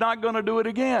 And He's not going to do it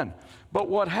again. But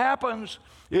what happens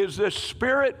is this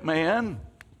spirit man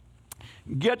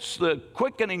gets the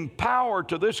quickening power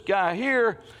to this guy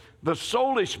here, the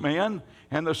soulish man,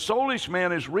 and the soulish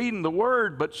man is reading the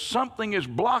Word, but something is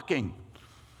blocking.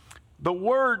 The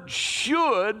Word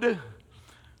should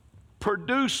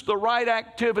produce the right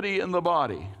activity in the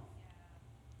body.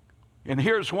 And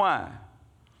here's why.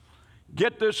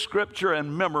 Get this scripture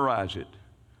and memorize it.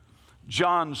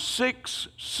 John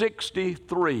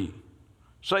 6:63.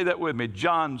 Say that with me.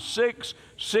 John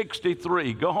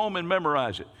 6:63. Go home and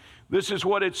memorize it. This is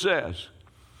what it says.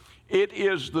 It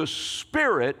is the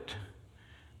Spirit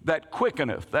that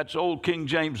quickeneth. That's Old King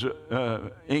James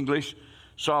English.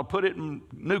 So I'll put it in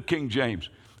New King James.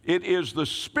 It is the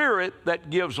Spirit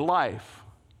that gives life.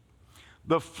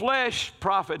 The flesh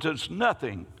profiteth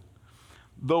nothing.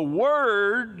 The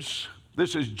words,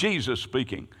 this is Jesus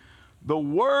speaking, the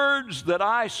words that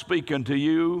I speak unto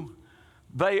you,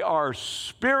 they are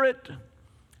spirit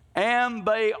and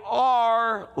they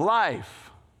are life.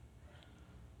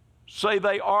 Say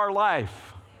they are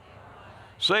life.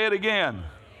 Say it again.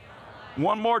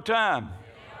 One more time.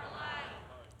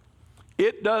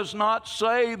 It does not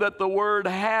say that the Word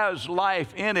has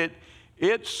life in it.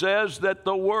 It says that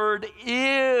the Word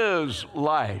is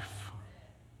life.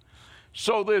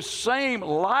 So this same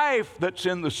life that's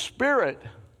in the Spirit,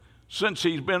 since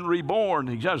He's been reborn,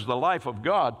 He has the life of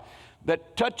God,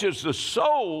 that touches the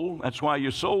soul. That's why your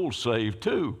soul's saved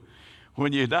too.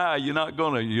 When you die,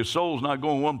 your soul's not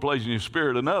going one place and your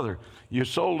spirit another. Your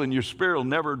soul and your spirit will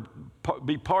never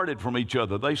be parted from each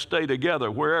other. They stay together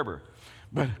wherever.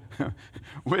 But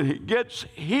when it gets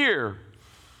here,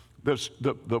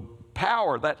 the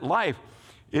power, that life,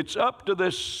 it's up to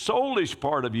this soulish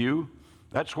part of you.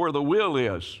 That's where the will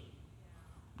is.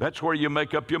 That's where you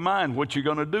make up your mind what you're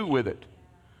going to do with it.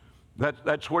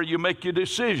 That's where you make your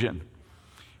decision.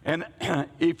 And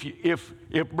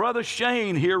if Brother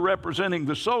Shane here representing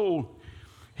the soul,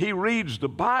 he reads the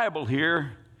Bible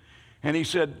here, and he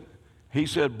said,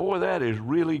 boy, that is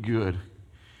really good.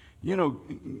 You know,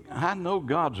 I know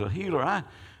God's a healer.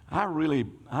 I really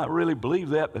believe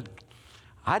that, but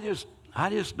I just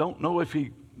don't know if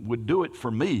He would do it for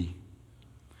me.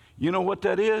 You know what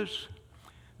that is?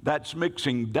 That's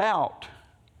mixing doubt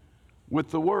with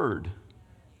the Word.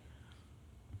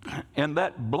 And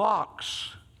that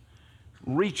blocks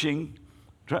reaching.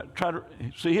 Try to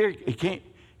see here.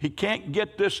 He can't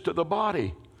get this to the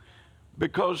body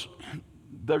because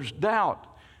there's doubt.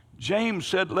 James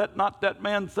said, "Let not that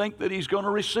man think that he's going to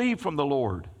receive from the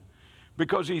Lord,"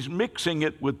 because he's mixing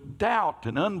it with doubt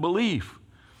and unbelief.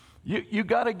 You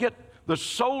got to get the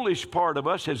soulish part of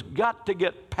us has got to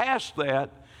get past that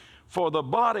for the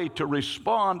body to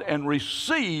respond and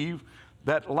receive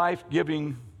that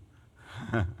life-giving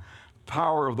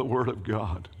power of the Word of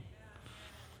God.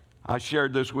 I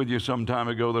shared this with you some time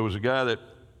ago. There was a guy that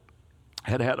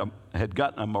had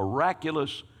gotten a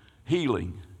miraculous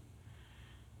healing,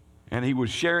 and he was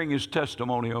sharing his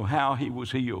testimony of how he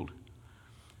was healed.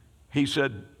 He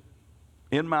said,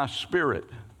 in my spirit,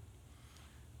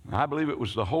 I believe it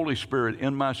was the Holy Spirit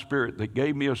in my spirit that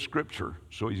gave me a scripture,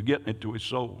 so he's getting it to his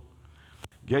soul.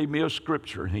 Gave me a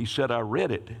scripture, and he said, I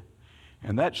read it,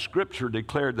 and that scripture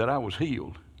declared that I was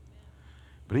healed.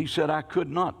 But he said, I could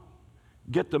not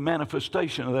get the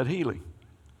manifestation of that healing.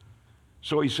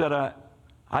 So he said, I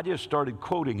just started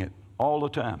quoting it all the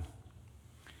time.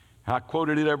 I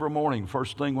quoted it every morning,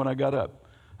 first thing when I got up.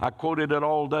 I quoted it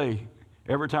all day,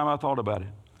 every time I thought about it.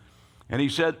 And he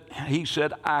said,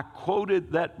 I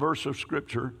quoted that verse of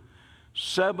Scripture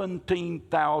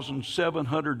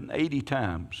 17,780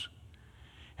 times.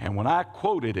 And when I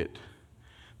quoted it,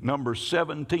 number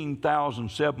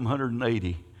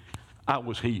 17,780, I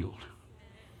was healed.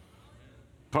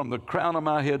 From the crown of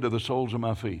my head to the soles of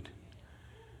my feet.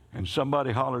 And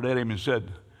somebody hollered at him and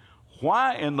said,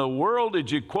 why in the world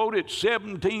did you quote it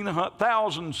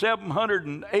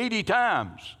 17,780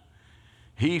 times?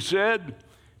 He said,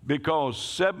 because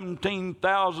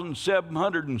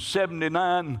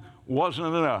 17,779 wasn't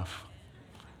enough.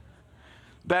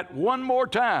 That one more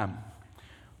time,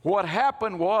 what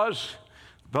happened was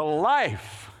the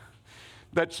life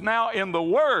that's now in the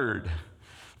Word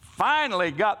finally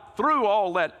got through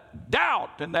all that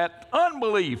doubt and that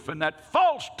unbelief and that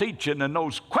false teaching and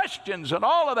those questions and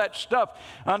all of that stuff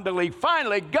until he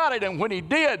finally got it. And when he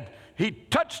did, he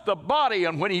touched the body,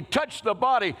 and when he touched the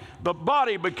body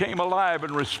became alive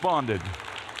and responded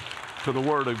to the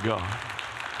Word of God.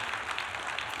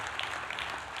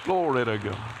 Glory to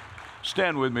God.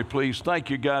 Stand with me, please.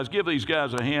 Thank you, guys. Give these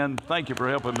guys a hand. Thank you for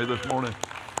helping me this morning.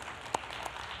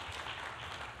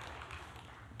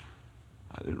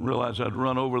 I didn't realize I'd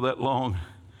run over that long.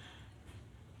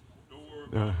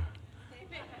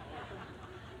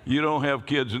 You don't have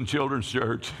kids in children's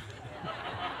church.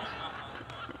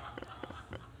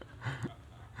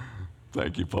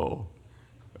 Thank you, Paul.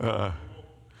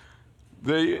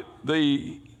 The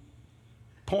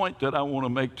point that I want to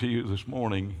make to you this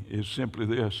morning is simply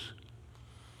this.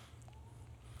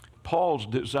 Paul's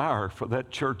desire for that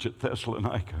church at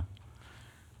Thessalonica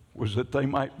was that they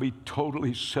might be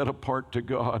totally set apart to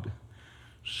God,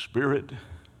 spirit,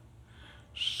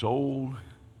 soul,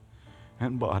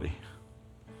 and body.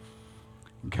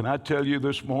 And can I tell you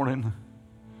this morning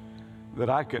that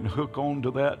I can hook on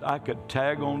to that? I could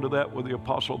tag on to that with the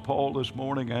Apostle Paul this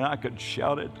morning, and I could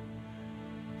shout it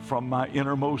from my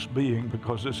innermost being,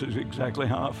 because this is exactly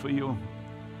how I feel.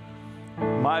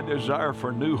 My desire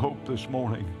for New Hope this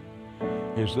morning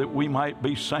is that we might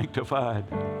be sanctified,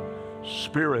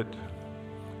 spirit,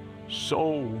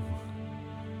 soul,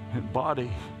 and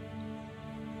body.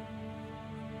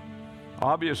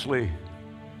 Obviously,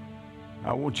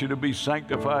 I want you to be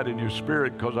sanctified in your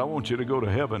spirit because I want you to go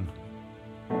to heaven.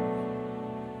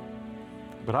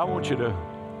 But I want you to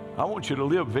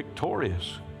live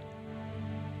victorious.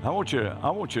 I want you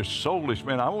soulish,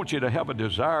 man. I want you to have a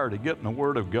desire to get in the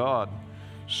Word of God.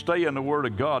 Stay in the Word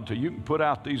of God till you can put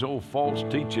out these old false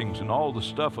teachings and all the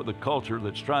stuff of the culture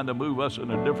that's trying to move us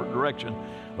in a different direction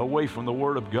away from the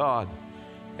Word of God.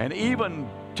 And even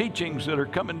teachings that are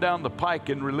coming down the pike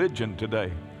in religion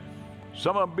today.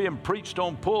 Some of them being preached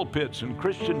on pulpits in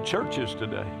Christian churches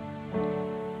today.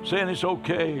 Saying it's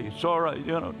okay, it's all right.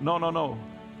 No.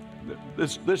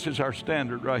 This is our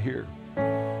standard right here.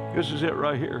 This is it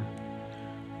right here.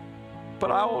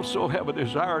 But I also have a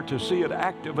desire to see it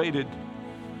activated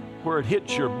where it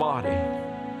hits your body.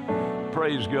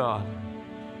 Praise God.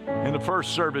 In the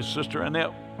first service, Sister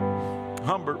Annette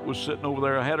Humbert was sitting over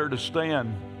there. I had her to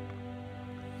stand.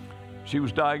 She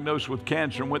was diagnosed with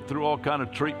cancer and went through all kind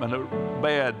of treatment,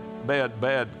 bad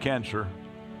cancer.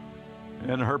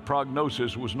 And her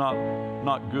prognosis was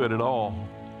not good at all.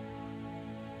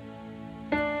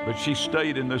 But she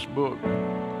stayed in this book.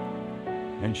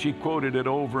 And she quoted it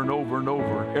over and over and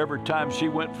over. Every time she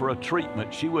went for a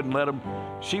treatment, she would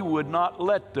not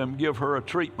let them give her a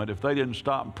treatment if they didn't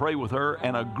stop and pray with her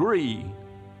and agree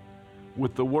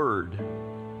with the Word.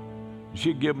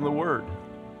 She'd give them the Word.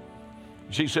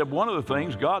 She said, one of the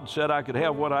things, God said I could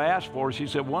have what I asked for. She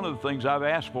said, one of the things I've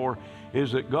asked for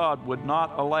is that God would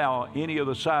not allow any of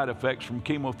the side effects from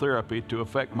chemotherapy to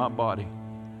affect my body.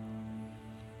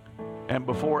 And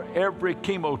before every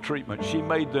chemo treatment, she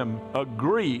made them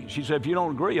agree. She said, if you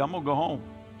don't agree, I'm going to go home.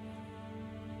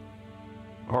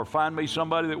 Or find me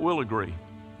somebody that will agree.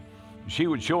 She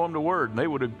would show them the Word, and they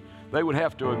would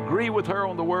have to agree with her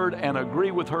on the Word and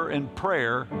agree with her in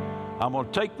prayer. I'm going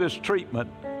to take this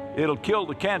treatment, It'll kill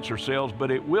the cancer cells,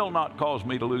 but it will not cause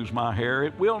me to lose my hair.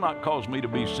 It will not cause me to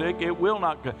be sick. It will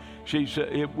not. She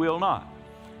said, it will not.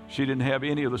 She didn't have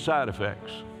any of the side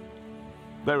effects.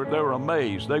 They were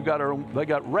amazed. They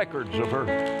got records of her.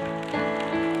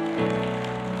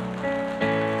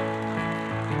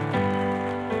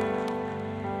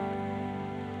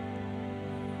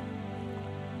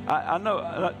 I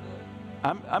know.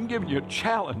 I'm giving you a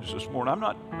challenge this morning.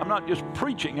 I'm not just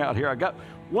preaching out here. I got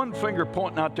one finger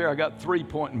pointing out there. I got three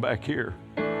pointing back here.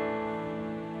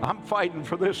 I'm fighting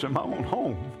for this in my own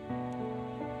home.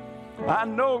 I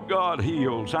know God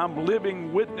heals. I'm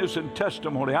living witness and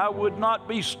testimony. I would not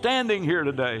be standing here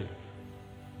today.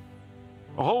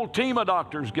 A whole team of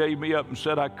doctors gave me up and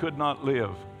said I could not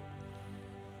live.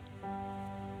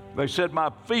 They said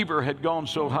my fever had gone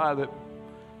so high that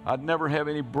I'd never have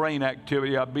any brain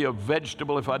activity. I'd be a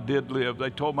vegetable if I did live. They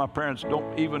told my parents,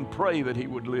 don't even pray that he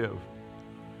would live.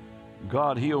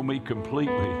 God healed me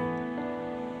completely.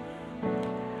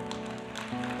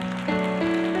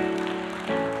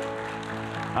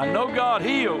 I know God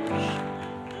heals.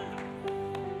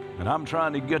 And I'm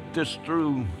trying to get this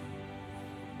through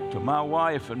to my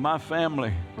wife and my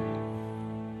family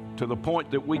to the point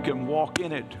that we can walk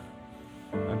in it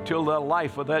until the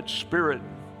life of that Spirit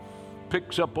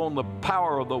picks up on the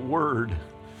power of the Word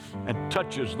and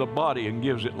touches the body and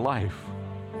gives it life.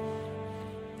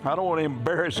 I don't want to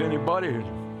embarrass anybody.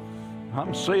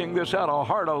 I'm saying this out of a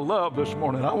heart of love this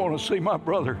morning. I want to see my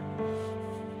brother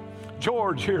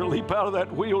George here leap out of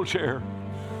that wheelchair,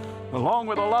 along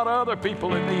with a lot of other people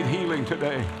that need healing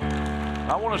today.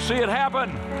 I want to see it happen.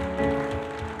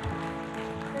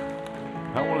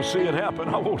 I want to see it happen.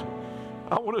 I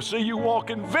want to see you walk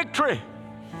in victory.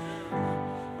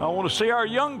 I want to see our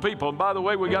young people. And by the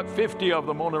way, we got 50 of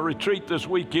them on a retreat this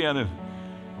weekend, and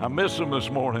I miss them this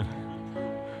morning.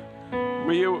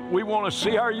 We want to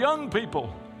see our young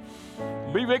people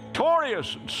be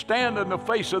victorious and stand in the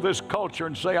face of this culture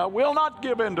and say, I will not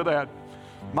give in to that.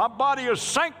 My body is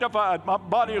sanctified. My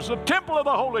body is the temple of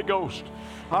the Holy Ghost.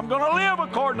 I'm going to live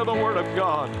according to the Word of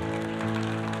God.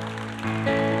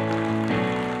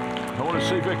 I want to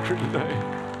see victory today.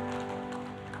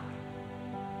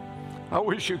 I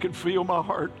wish you could feel my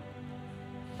heart.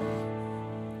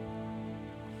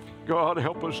 God,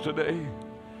 help us today.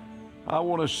 I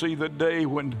want to see the day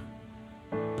when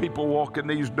people walk in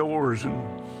these doors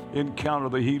and encounter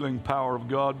the healing power of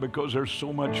God, because there's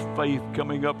so much faith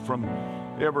coming up from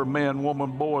every man,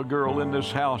 woman, boy, girl in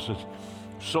this house. It's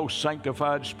so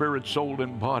sanctified, spirit, soul,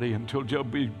 and body, until there'll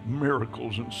be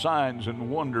miracles and signs and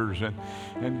wonders,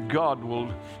 and God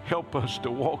will help us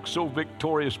to walk so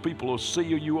victorious. People will see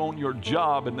you on your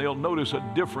job, and they'll notice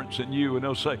a difference in you, and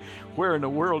they'll say, where in the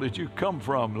world did you come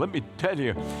from? Let me tell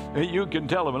you. You can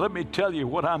tell them, let me tell you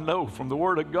what I know from the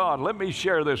Word of God. Let me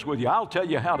share this with you. I'll tell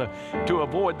you how to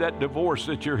avoid that divorce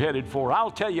that you're headed for.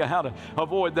 I'll tell you how to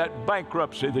avoid that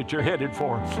bankruptcy that you're headed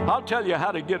for. I'll tell you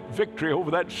how to get victory over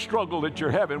that struggle that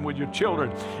you're having with your children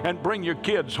and bring your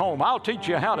kids home. I'll teach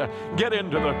you how to get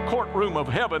into the courtroom of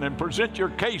heaven and present your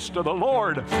case to the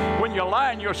Lord when you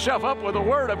line yourself up with the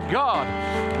Word of God,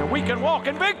 and we can walk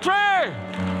in victory.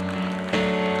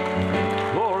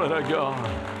 Glory to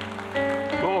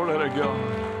God. Glory to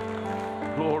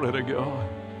God. Glory to God.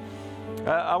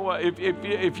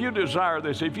 If you desire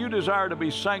this, if you desire to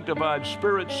be sanctified,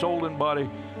 spirit, soul, and body,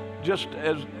 just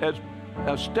as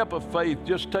a step of faith,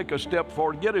 just take a step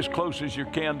forward. Get as close as you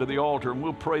can to the altar, and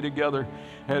we'll pray together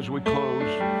as we close.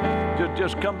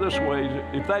 Just come this way.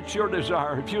 If that's your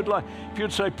desire, if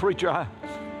you'd say, preacher,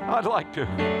 I'd like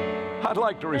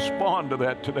to respond to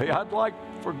that today. I'd like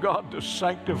for God to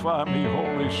sanctify me,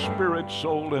 Holy Spirit,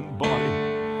 soul, and body.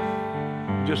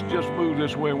 Just move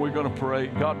this way, and we're going to pray.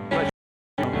 God bless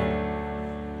you.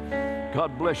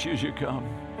 God bless you as you come.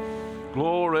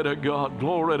 Glory to God,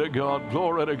 glory to God,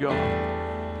 glory to God.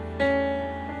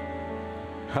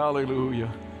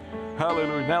 Hallelujah.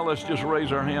 Hallelujah. Now let's just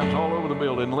raise our hands all over the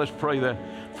building. Let's pray that.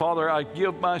 Father, I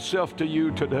give myself to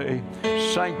you today.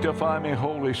 Sanctify me,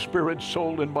 Holy Spirit,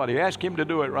 soul, and body. Ask Him to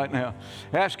do it right now.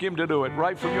 Ask Him to do it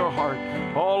right from your heart,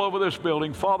 all over this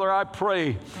building. Father, I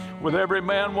pray with every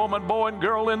man, woman, boy, and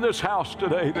girl in this house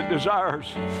today that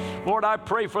desires. Lord, I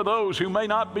pray for those who may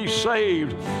not be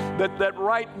saved, that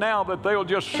right now that they'll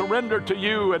just surrender to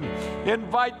you and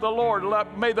invite the Lord.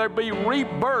 May there be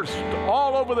rebirth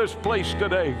all over this place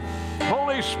today.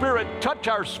 Holy Spirit, touch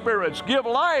our spirits. Give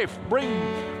life.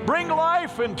 Bring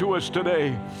life into us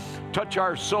today. Touch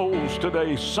our souls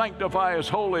today. Sanctify us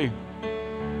holy.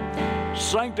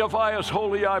 Sanctify us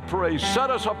holy, I pray.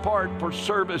 Set us apart for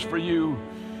service for you.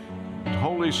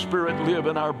 Holy Spirit, live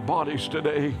in our bodies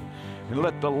today And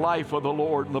let the life of the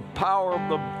Lord and the power of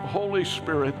the Holy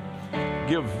Spirit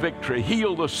give victory.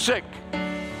 Heal the sick.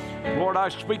 Lord, I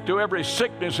speak to every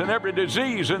sickness and every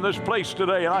disease in this place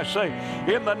today, and I say,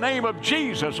 in the name of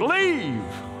Jesus, leave.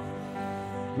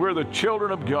 We're the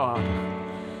children of God,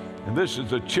 and this is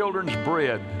the children's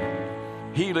bread.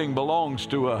 Healing belongs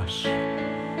to us.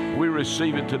 We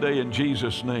receive it today in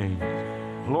Jesus' name.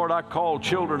 Lord, I call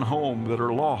children home that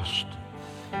are lost.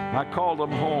 I call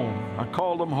them home. I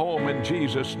call them home in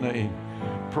Jesus' name.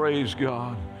 Praise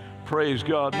God. Praise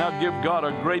God. Now give God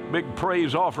a great big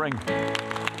praise offering.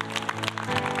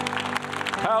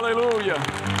 Hallelujah.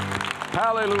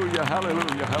 Hallelujah.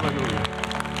 Hallelujah. Hallelujah.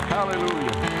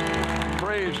 Hallelujah.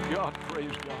 Praise God.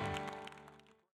 Praise God.